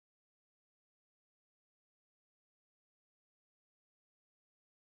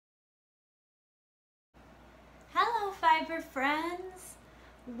subscriber friends.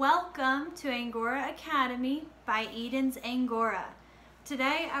 Welcome to Angora Academy by Eden's Angora.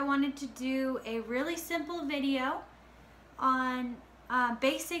 Today I wanted to do a really simple video on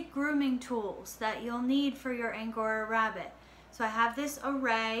basic grooming tools that you'll need for your Angora rabbit. So I have this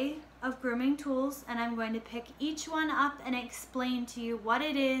array of grooming tools and I'm going to pick each one up and explain to you what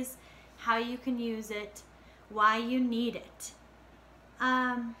it is, how you can use it, why you need it.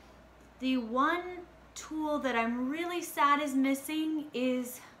 The one tool that I'm really sad is missing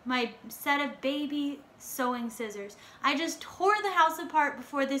is my set of baby sewing scissors. I just tore the house apart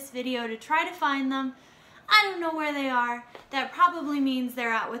before this video to try to find them. I don't know where they are. That probably means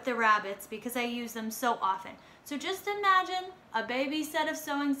they're out with the rabbits because I use them so often. So just imagine a baby set of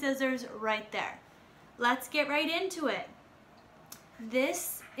sewing scissors right there. Let's get right into it.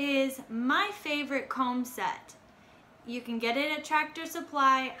 This is my favorite comb set. You can get it at Tractor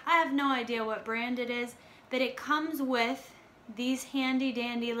Supply. I have no idea what brand it is, but it comes with these handy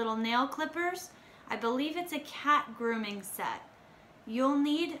dandy little nail clippers. I believe it's a cat grooming set. You'll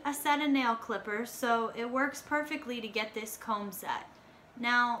need a set of nail clippers, so it works perfectly to get this comb set.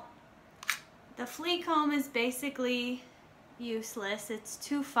 Now, the flea comb is basically useless. It's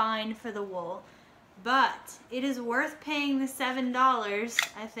too fine for the wool, but it is worth paying the $7.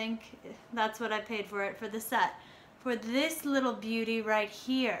 I think that's what I paid for it for the set. For this little beauty right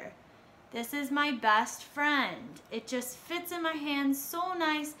here. This is my best friend. It just fits in my hands so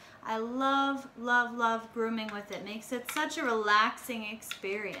nice. I love, love, love grooming with it. Makes it such a relaxing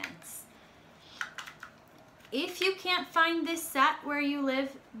experience. If you can't find this set where you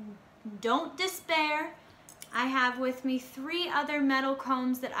live, don't despair. I have with me 3 other metal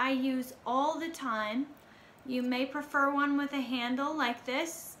combs that I use all the time. You may prefer one with a handle like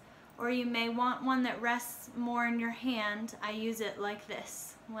this, or you may want one that rests more in your hand. I use it like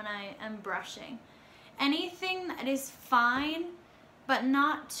this when I am brushing. Anything that is fine, but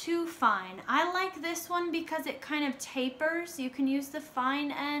not too fine. I like this one because it kind of tapers. You can use the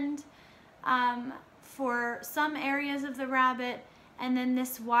fine end for some areas of the rabbit, and then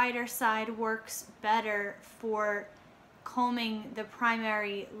this wider side works better for combing the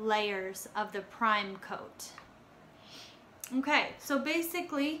primary layers of the prime coat. Okay, so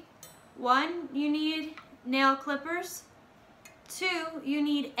basically, 1, you need nail clippers. 2, you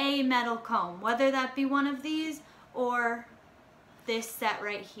need a metal comb, whether that be one of these or this set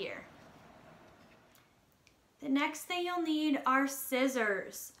right here. The next thing you'll need are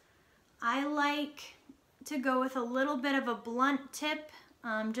scissors. I like to go with a little bit of a blunt tip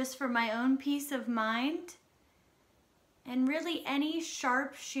just for my own peace of mind. And really any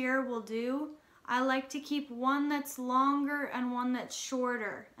sharp shear will do. I like to keep one that's longer and one that's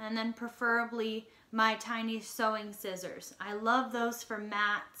shorter, and then preferably my tiny sewing scissors. I love those for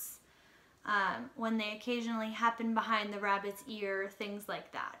mats when they occasionally happen behind the rabbit's ear, things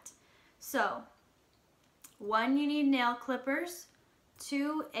like that. So, 1, you need nail clippers,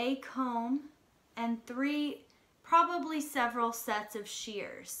 2, a comb, and 3, probably several sets of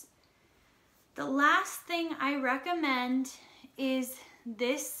shears. The last thing I recommend is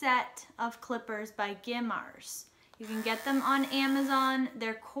this set of clippers by Gimars. You can get them on Amazon.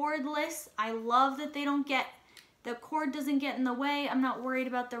 They're cordless. I love that the cord doesn't get in the way. I'm not worried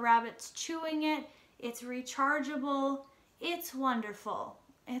about the rabbits chewing it. It's rechargeable. It's wonderful.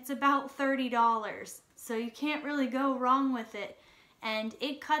 It's about $30, so you can't really go wrong with it. And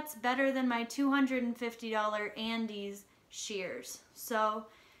it cuts better than my $250 Andes shears. So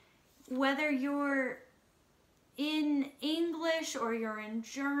whether you're in English or you're in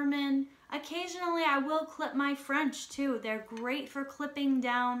German, occasionally I will clip my French too. They're great for clipping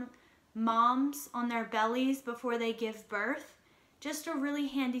down moms on their bellies before they give birth. Just a really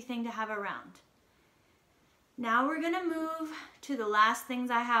handy thing to have around. Now we're gonna move to the last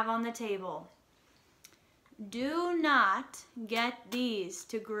things I have on the table. Do not get these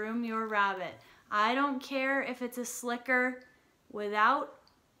to groom your rabbit. I don't care if it's a slicker without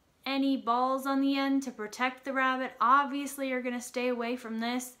any balls on the end to protect the rabbit. Obviously you're going to stay away from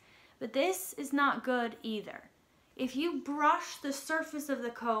this, but this is not good either. If you brush the surface of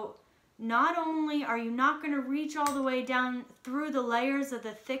the coat, not only are you not going to reach all the way down through the layers of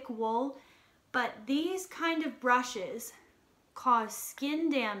the thick wool, but these kind of brushes cause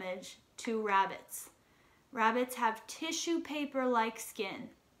skin damage to rabbits. Rabbits have tissue paper-like skin.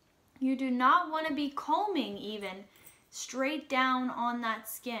 You do not want to be combing even straight down on that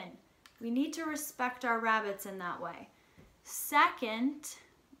skin. We need to respect our rabbits in that way. Second,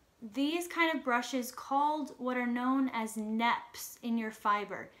 these kind of brushes called what are known as neps in your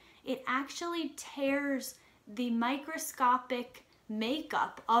fiber. It actually tears the microscopic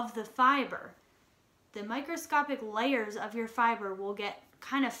makeup of the fiber. the microscopic layers of your fiber will get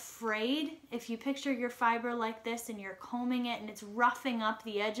kind of frayed. If you picture your fiber like this and you're combing it and it's roughing up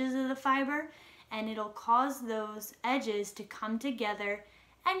the edges of the fiber, and it'll cause those edges to come together,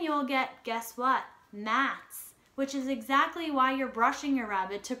 and you'll get, guess what? Mats, which is exactly why you're brushing your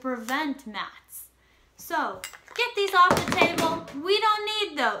rabbit, to prevent mats. So get these off the table. We don't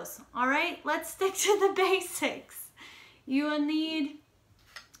need those, all right? Let's stick to the basics. You will need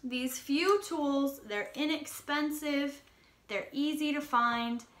these few tools. They're inexpensive, they're easy to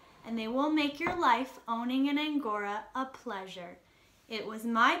find, and they will make your life owning an Angora a pleasure. It was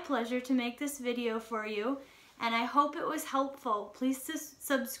my pleasure to make this video for you, and I hope it was helpful. Please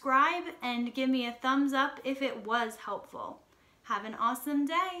subscribe and give me a thumbs up if it was helpful. Have an awesome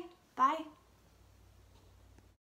day. Bye.